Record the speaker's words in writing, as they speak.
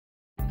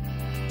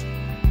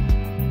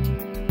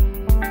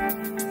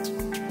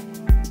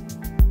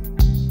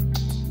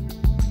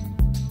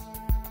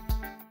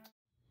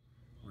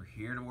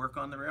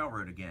work on the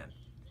railroad again.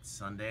 It's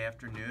Sunday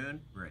afternoon.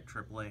 We're at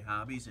AAA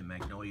Hobbies in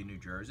Magnolia, New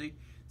Jersey.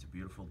 It's a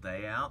beautiful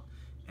day out.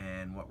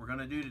 And what we're going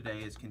to do today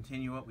is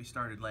continue what we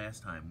started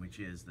last time, which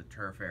is the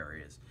turf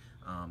areas.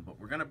 But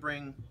we're going to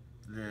bring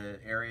the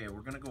area, we're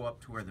going to go up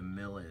to where the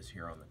mill is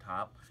here on the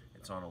top.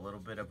 It's on a little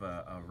bit of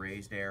a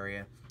raised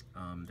area.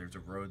 There's a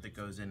road that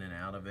goes in and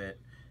out of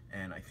it.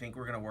 And I think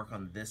we're going to work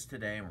on this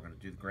today, and we're going to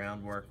do the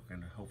groundwork. We're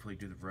going to hopefully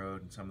do the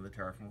road and some of the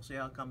turf, and we'll see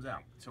how it comes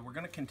out. So we're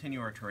going to continue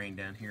our terrain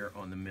down here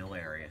on the mill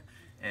area.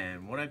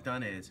 And what I've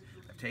done is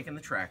I've taken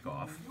the track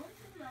off,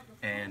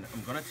 and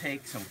I'm going to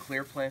take some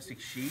clear plastic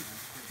sheet,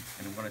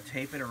 and I'm going to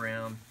tape it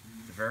around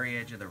the very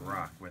edge of the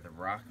rock, where the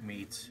rock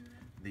meets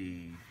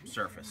the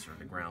surface or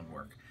the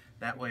groundwork.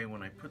 That way,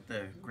 when I put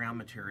the ground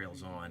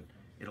materials on,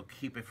 it'll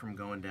keep it from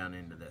going down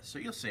into this. So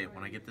you'll see it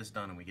when I get this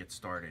done and we get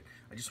started.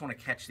 I just want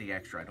to catch the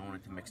extra. I don't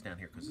want it to mix down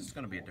here because it's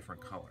going to be a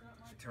different color.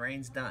 The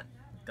terrain's done.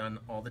 We've done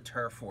all the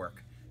turf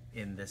work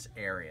in this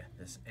area,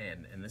 this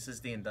end. And this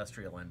is the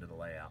industrial end of the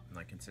layout, and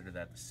I consider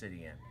that the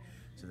city end.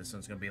 So this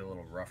one's going to be a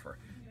little rougher.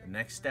 The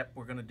next step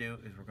we're going to do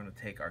is we're going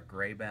to take our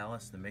gray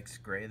ballast, the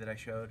mixed gray that I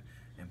showed,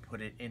 and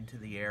put it into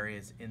the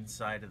areas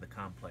inside of the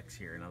complex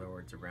here. In other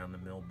words, around the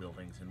mill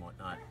buildings and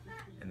whatnot.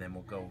 And then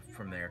we'll go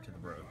from there to the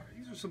road.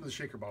 These are some of the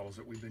shaker bottles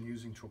that we've been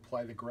using to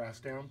apply the grass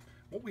down.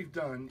 What we've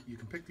done, you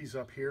can pick these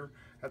up here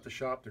at the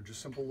shop. They're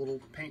just simple little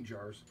paint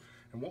jars.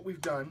 And what we've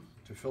done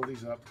to fill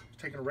these up is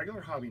taken a regular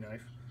hobby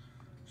knife,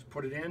 just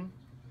put it in,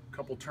 a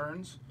couple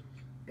turns,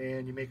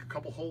 and you make a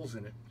couple holes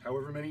in it,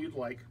 however many you'd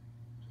like,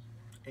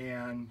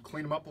 and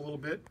clean them up a little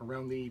bit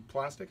around the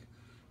plastic.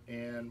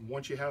 And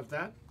once you have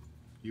that,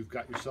 you've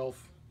got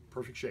yourself a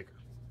perfect shaker.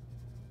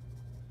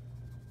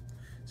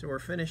 So we're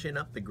finishing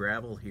up the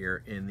gravel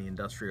here in the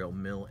industrial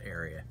mill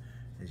area.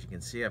 As you can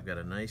see, I've got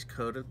a nice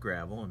coat of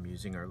gravel. I'm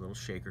using our little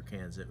shaker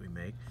cans that we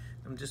make.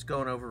 I'm just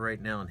going over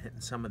right now and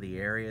hitting some of the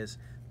areas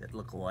that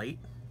look light.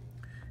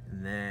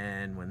 And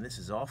then when this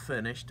is all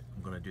finished,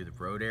 I'm going to do the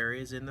road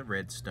areas in the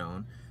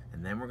redstone,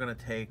 and then we're going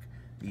to take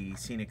the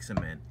scenic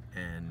cement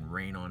and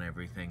rain on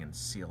everything and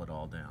seal it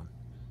all down.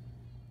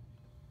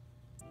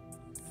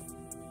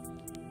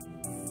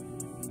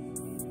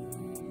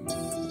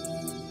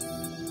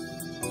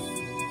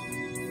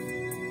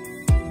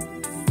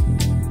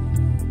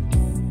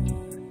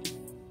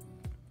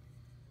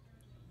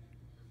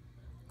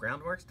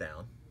 Groundwork's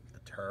down, the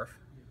turf,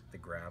 the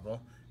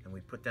gravel, and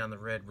we put down the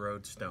red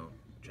road stone,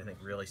 which I think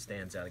really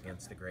stands out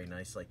against the gray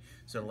nicely.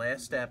 So the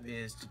last step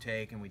is to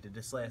take, and we did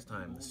this last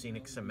time, the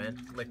scenic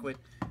cement liquid,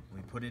 and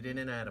we put it in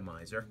an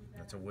atomizer.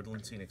 That's a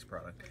Woodland Scenics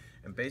product.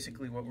 And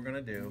basically what we're going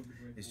to do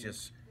is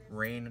just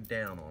rain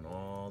down on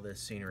all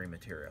this scenery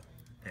material,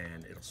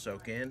 and it'll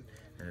soak in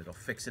and it'll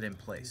fix it in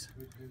place.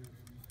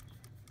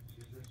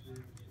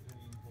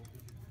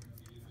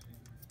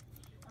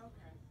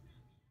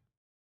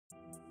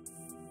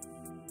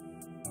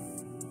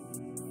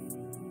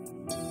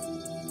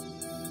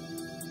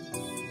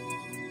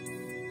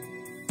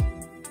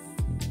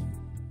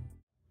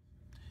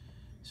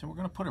 So we're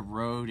going to put a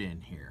road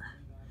in here.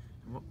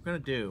 And what we're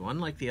going to do,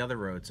 unlike the other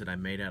roads that I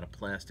made out of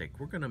plastic,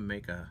 we're going to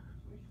make a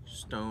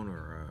stone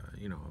or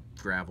a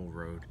gravel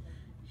road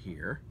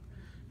here.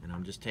 And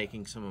I'm just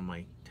taking some of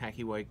my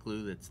tacky white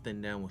glue that's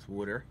thinned down with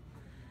water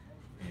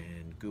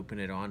and gooping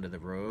it onto the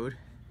road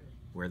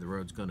where the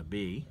road's going to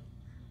be.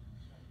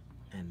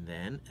 And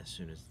then as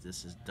soon as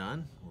this is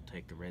done, we'll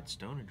take the red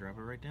stone and drop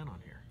it right down on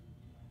here.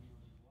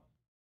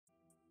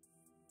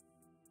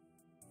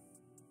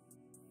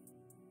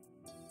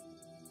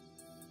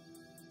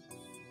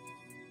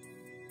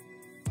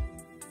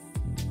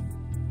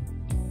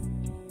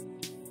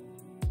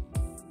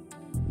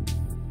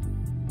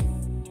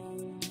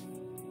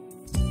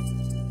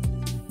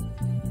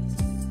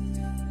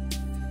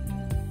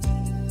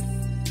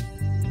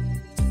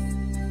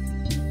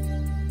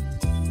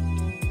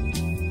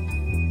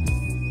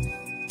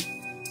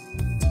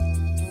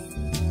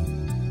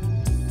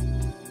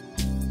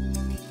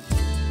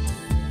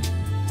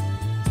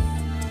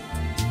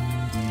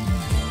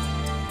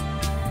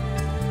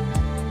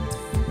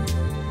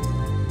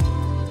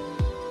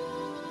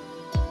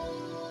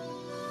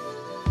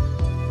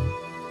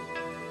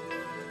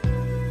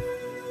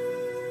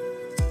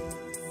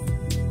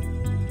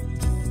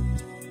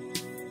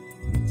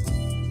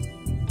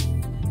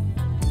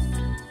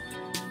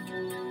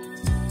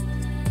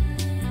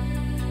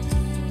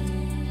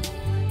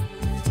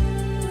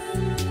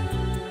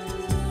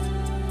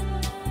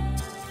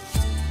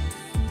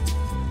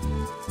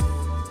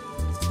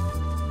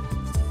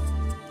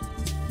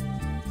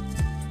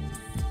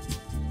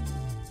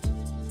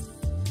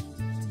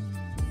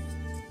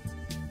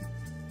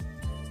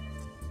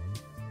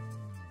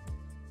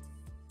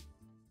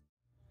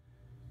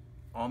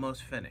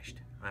 Almost finished.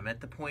 I'm at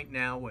the point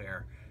now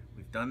where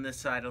we've done this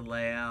side of the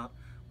layout,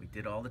 we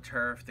did all the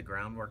turf, the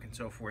groundwork and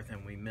so forth,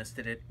 and we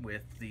misted it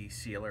with the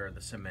sealer or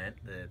the cement,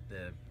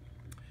 the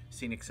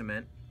scenic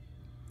cement.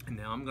 And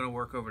now I'm going to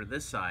work over to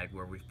this side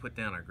where we've put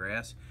down our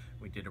grass.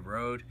 We did a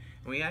road,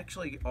 and we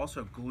actually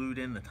also glued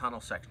in the tunnel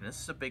section. This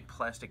is a big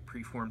plastic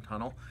preformed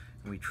tunnel,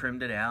 and we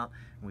trimmed it out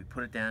and we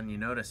put it down. You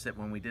notice that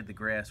when we did the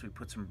grass, we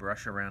put some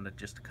brush around it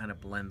just to kind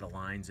of blend the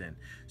lines in.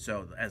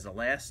 So as a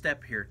last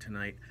step here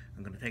tonight,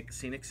 I'm going to take the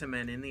scenic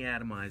cement in the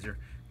atomizer.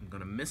 I'm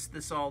going to mist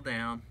this all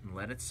down and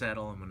let it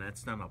settle, and when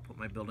that's done, I'll put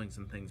my buildings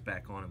and things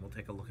back on and we'll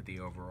take a look at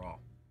the overall.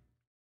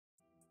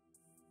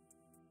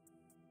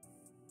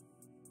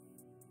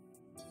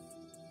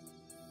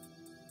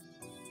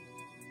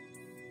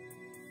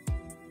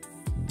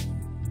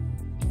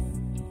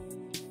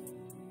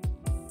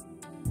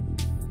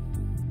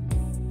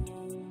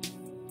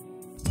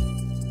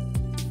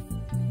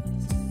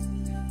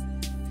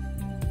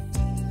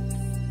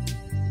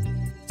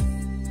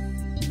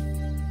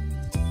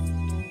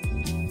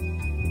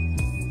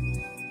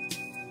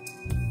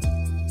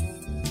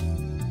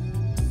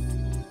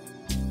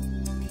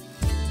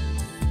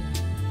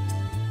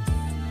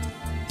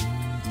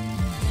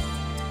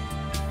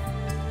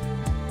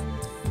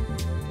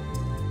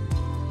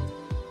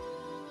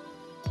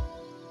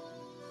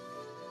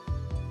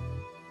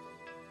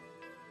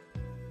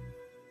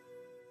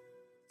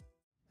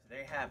 There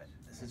you have it.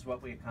 This is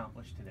what we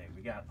accomplished today.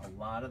 We got a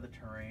lot of the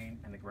terrain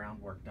and the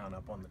groundwork done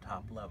up on the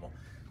top level.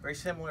 Very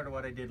similar to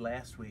what I did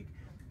last week.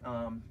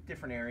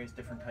 Different areas,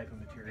 different type of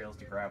materials,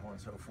 the gravel and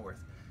so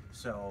forth.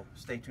 So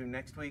stay tuned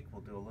next week.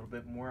 We'll do a little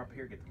bit more up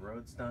here, get the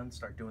roads done,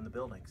 start doing the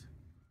buildings.